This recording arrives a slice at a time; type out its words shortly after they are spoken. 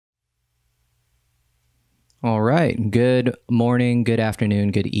All right. Good morning, good afternoon,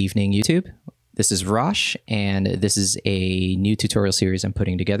 good evening, YouTube. This is Rosh, and this is a new tutorial series I'm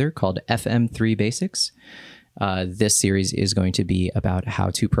putting together called FM3 Basics. This series is going to be about how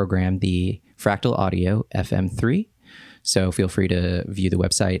to program the Fractal Audio FM3. So feel free to view the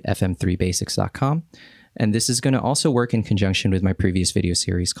website fm3basics.com. And this is going to also work in conjunction with my previous video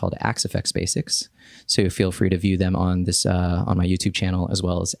series called Axe-Fx Basics. So feel free to view them on this on my YouTube channel, as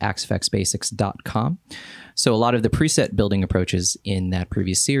well as axefxbasics.com. So a lot of the preset building approaches in that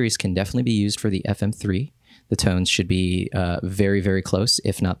previous series can definitely be used for the FM3. The tones should be very, very close,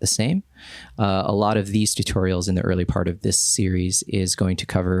 if not the same. A lot of these tutorials in the early part of this series is going to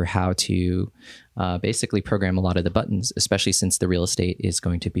cover how to basically program a lot of the buttons, especially since the real estate is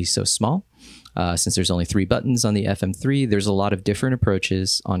going to be so small. Since there's only 3 buttons on the FM3, there's a lot of different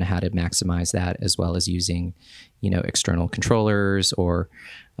approaches on how to maximize that, as well as using, external controllers or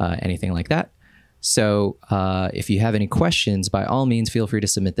anything like that. So if you have any questions, by all means, feel free to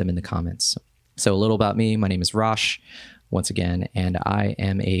submit them in the comments. So a little about me. My name is Rosh, once again, and I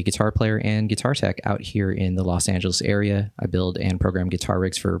am a guitar player and guitar tech out here in the Los Angeles area. I build and program guitar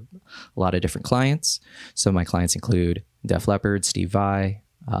rigs for a lot of different clients. So my clients include Leppard, Steve Vai,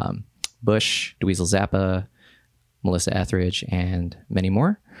 Bush, Dweezil Zappa, Melissa Etheridge, and many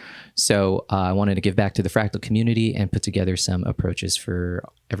more. So I wanted to give back to the Fractal community and put together some approaches for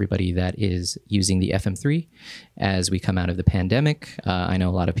everybody that is using the FM3 as we come out of the pandemic. I know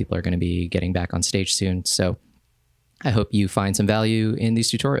a lot of people are going to be getting back on stage soon, so I hope you find some value in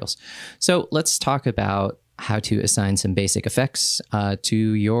these tutorials. So let's talk about how to assign some basic effects to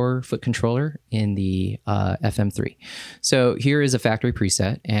your foot controller in the FM3. So here is a factory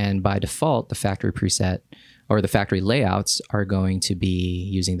preset, and by default, the factory preset or the factory layouts are going to be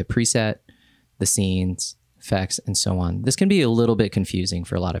using the preset, the scenes, effects, and so on. This can be a little bit confusing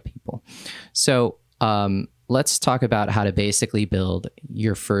for a lot of people. So let's talk about how to basically build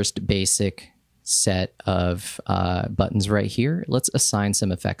your first basic set of buttons right here. Let's assign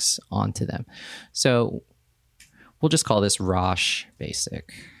some effects onto them. So we'll just call this Rosh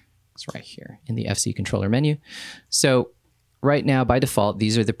Basic. It's right here in the FC controller menu. So right now, by default,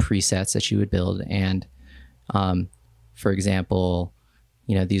 these are the presets that you would build. And for example,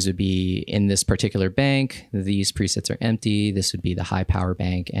 these would be in this particular bank. These presets are empty. This would be the high power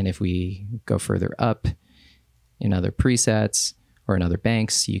bank. And if we go further up in other presets or in other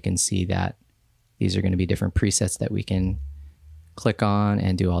banks, you can see that these are going to be different presets that we can click on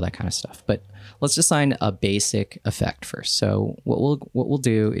and do all that kind of stuff. But let's assign a basic effect first. So what we'll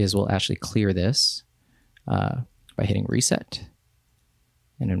do is we'll actually clear this by hitting reset.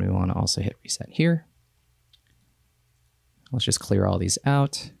 And then we want to also hit reset here. Let's just clear all these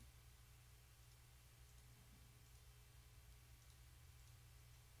out.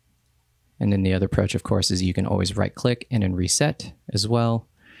 And then the other approach, of course, is you can always right click and then reset as well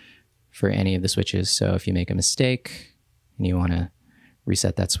for any of the switches. So if you make a mistake and you want to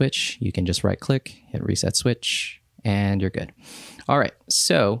reset that switch, you can just right click, hit reset switch, and you're good. All right,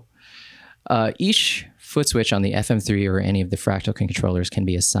 so each foot switch on the FM3 or any of the Fractal controllers can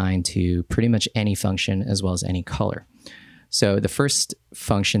be assigned to pretty much any function as well as any color. So the first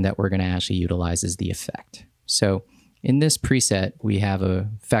function that we're going to actually utilize is the effect. So in this preset, we have a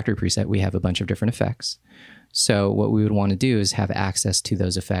factory preset, we have a bunch of different effects. So what we would want to do is have access to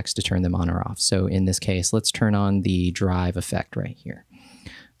those effects to turn them on or off. So in this case, let's turn on the drive effect right here.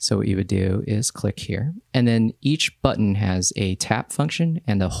 So what you would do is click here, and then each button has a tap function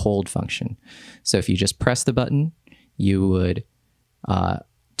and a hold function. So if you just press the button, you would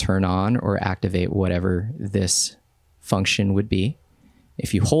turn on or activate whatever this function would be.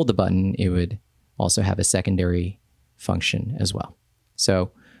 If you hold the button, it would also have a secondary function as well.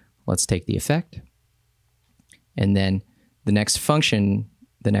 So let's take the effect. And then the next function,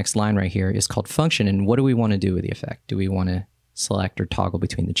 the next line right here is called function. And what do we want to do with the effect? Do we want to select or toggle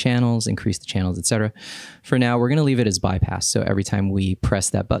between the channels, increase the channels, etc.? For now, we're going to leave it as bypass. So every time we press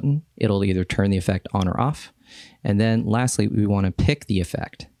that button, it'll either turn the effect on or off. And then lastly, we want to pick the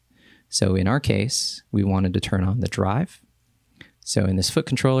effect. So in our case, we wanted to turn on the drive. So in this foot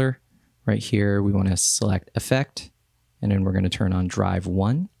controller right here, we want to select effect, and then we're going to turn on drive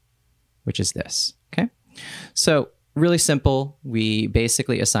 1, which is this, okay? So really simple. We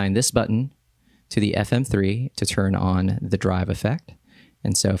basically assign this button to the FM3 to turn on the drive effect.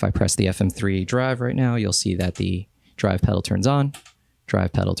 And so if I press the FM3 drive right now, you'll see that the drive pedal turns on,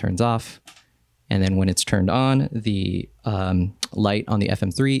 drive pedal turns off. And then when it's turned on, the light on the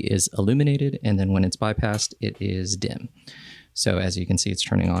FM3 is illuminated. And then when it's bypassed, it is dim. So as you can see, it's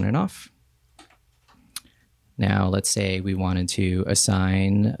turning on and off. Now, let's say we wanted to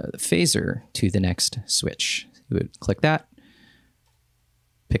assign phaser to the next switch. We would click that,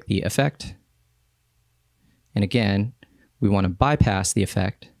 pick the effect, and again, we want to bypass the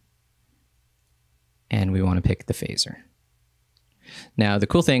effect, and we want to pick the phaser. Now, the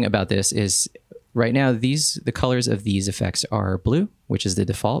cool thing about this is right now, the colors of these effects are blue, which is the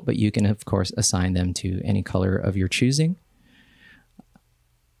default, but you can, of course, assign them to any color of your choosing.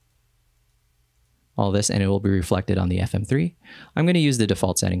 All this, and it will be reflected on the FM3. I'm going to use the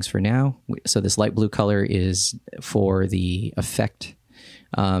default settings for now. So this light blue color is for the effect,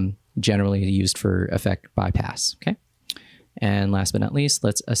 generally used for effect bypass, okay? And last but not least,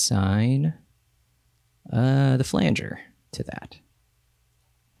 let's assign the flanger to that.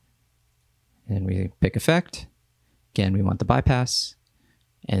 And we pick effect. Again, we want the bypass,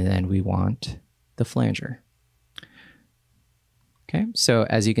 and then we want the flanger. Okay, so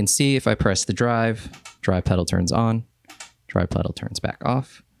as you can see, if I press the drive pedal turns on, drive pedal turns back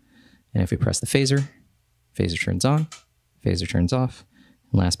off. And if we press the phaser turns on, phaser turns off.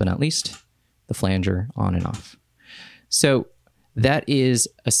 And last but not least, the flanger on and off. So that is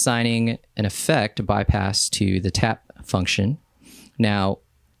assigning an effect bypass to the tap function. Now,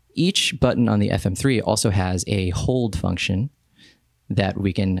 each button on the FM3 also has a hold function that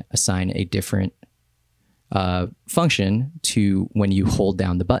we can assign a different function to when you hold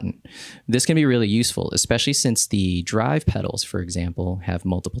down the button. This can be really useful, especially since the drive pedals, for example, have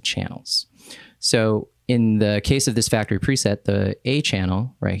multiple channels. So in the case of this factory preset, the A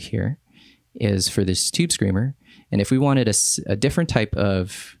channel right here is for this tube screamer. And if we wanted a different type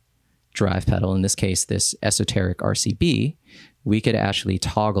of drive pedal, in this case, this esoteric RCB, we could actually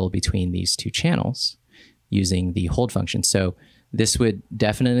toggle between these two channels using the hold function. So this would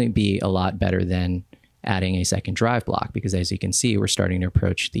definitely be a lot better than adding a second drive block, because as you can see, we're starting to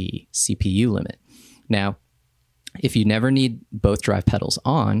approach the CPU limit. Now, if you never need both drive pedals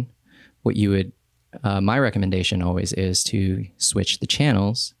on, what you would, my recommendation always is to switch the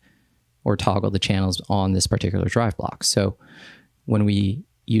channels or toggle the channels on this particular drive block. So when we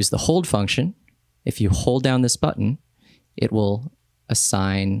use the hold function, if you hold down this button, it will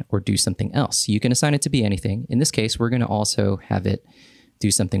assign or do something else. You can assign it to be anything. In this case, we're going to also have it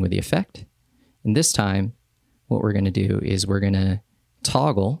do something with the effect. And this time, what we're going to do is we're going to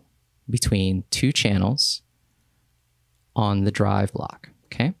toggle between two channels on the drive block,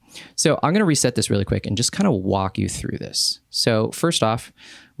 okay? So I'm going to reset this really quick and just kind of walk you through this. So first off,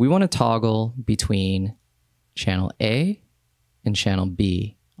 we want to toggle between channel A and channel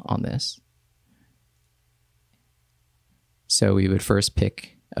B on this. So we would first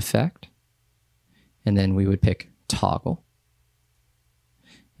pick effect, and then we would pick toggle.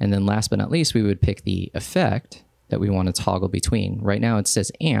 And then last but not least, we would pick the effect that we want to toggle between. Right now it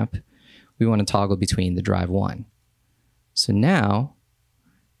says amp. We want to toggle between the drive 1. So now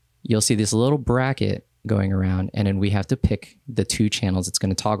you'll see this little bracket going around, and then we have to pick the two channels it's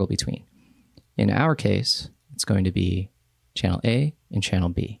going to toggle between. In our case, it's going to be channel A and channel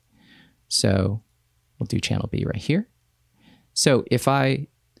B. So we'll do channel B right here. So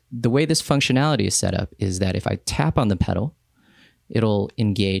the way this functionality is set up is that if I tap on the pedal, it'll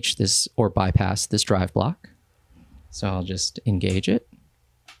engage this or bypass this drive block. So I'll just engage it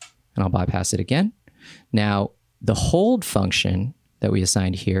and I'll bypass it again. Now, the hold function that we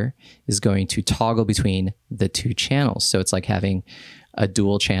assigned here is going to toggle between the two channels. So it's like having a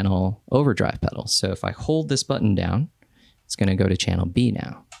dual channel overdrive pedal. So if I hold this button down, it's going to go to channel B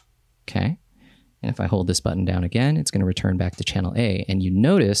now. Okay. And if I hold this button down again, it's going to return back to channel A. And you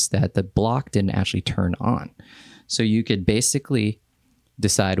notice that the block didn't actually turn on. So you could basically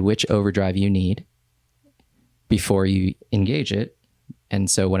decide which overdrive you need before you engage it. And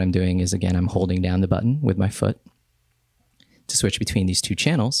so what I'm doing is, again, I'm holding down the button with my foot to switch between these two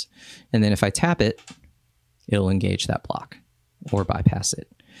channels. And then if I tap it, it'll engage that block or bypass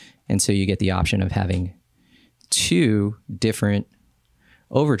it. And so you get the option of having two different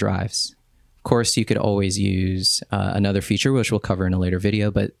overdrives. Of course, you could always use another feature, which we'll cover in a later video,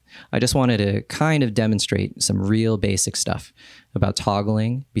 but I just wanted to kind of demonstrate some real basic stuff about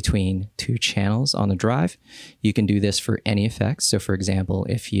toggling between two channels on the drive. You can do this for any effects. So for example,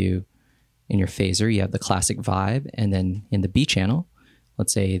 if you, in your phaser, you have the classic vibe, and then in the B channel,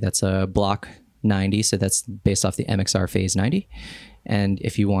 let's say that's a block 90, so that's based off the MXR phase 90. And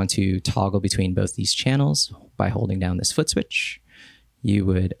if you want to toggle between both these channels by holding down this foot switch, you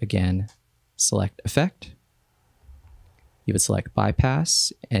would, again, select effect, you would select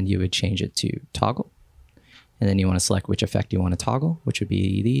bypass, and you would change it to toggle. And then you want to select which effect you want to toggle, which would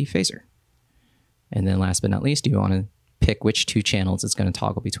be the phaser. And then last but not least, you want to pick which two channels it's going to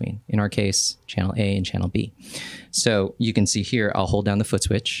toggle between. In our case, channel A and channel B. So you can see here, I'll hold down the foot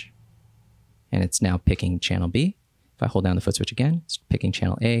switch and it's now picking channel B. If I hold down the foot switch again, it's picking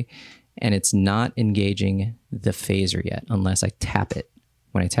channel A, and it's not engaging the phaser yet unless I tap it.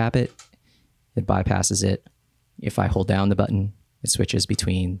 When I tap it, it bypasses it. If I hold down the button, it switches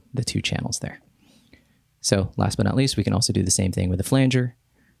between the two channels there. So last but not least, we can also do the same thing with the flanger.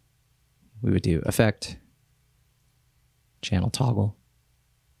 We would do effect, channel toggle,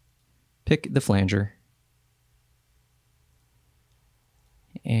 pick the flanger,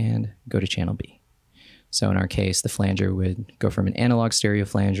 and go to channel B. So in our case, the flanger would go from an analog stereo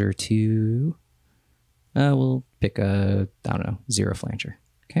flanger to, we'll pick a, I don't know, 0 flanger.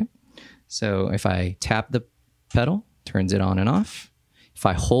 Okay. So if I tap the pedal, turns it on and off. If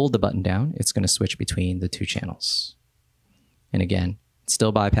I hold the button down, it's going to switch between the two channels. And again, it's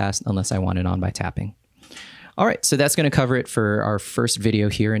still bypassed unless I want it on by tapping. All right, so that's going to cover it for our first video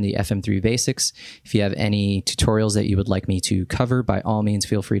here in the FM3 Basics. If you have any tutorials that you would like me to cover, by all means,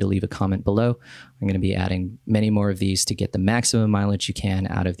 feel free to leave a comment below. I'm going to be adding many more of these to get the maximum mileage you can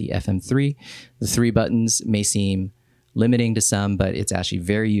out of the FM3. The 3 buttons may seem limiting to some, but it's actually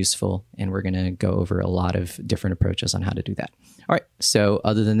very useful, and we're going to go over a lot of different approaches on how to do that. All right, so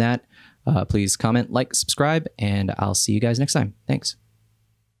other than that, please comment, like, subscribe, and I'll see you guys next time. Thanks.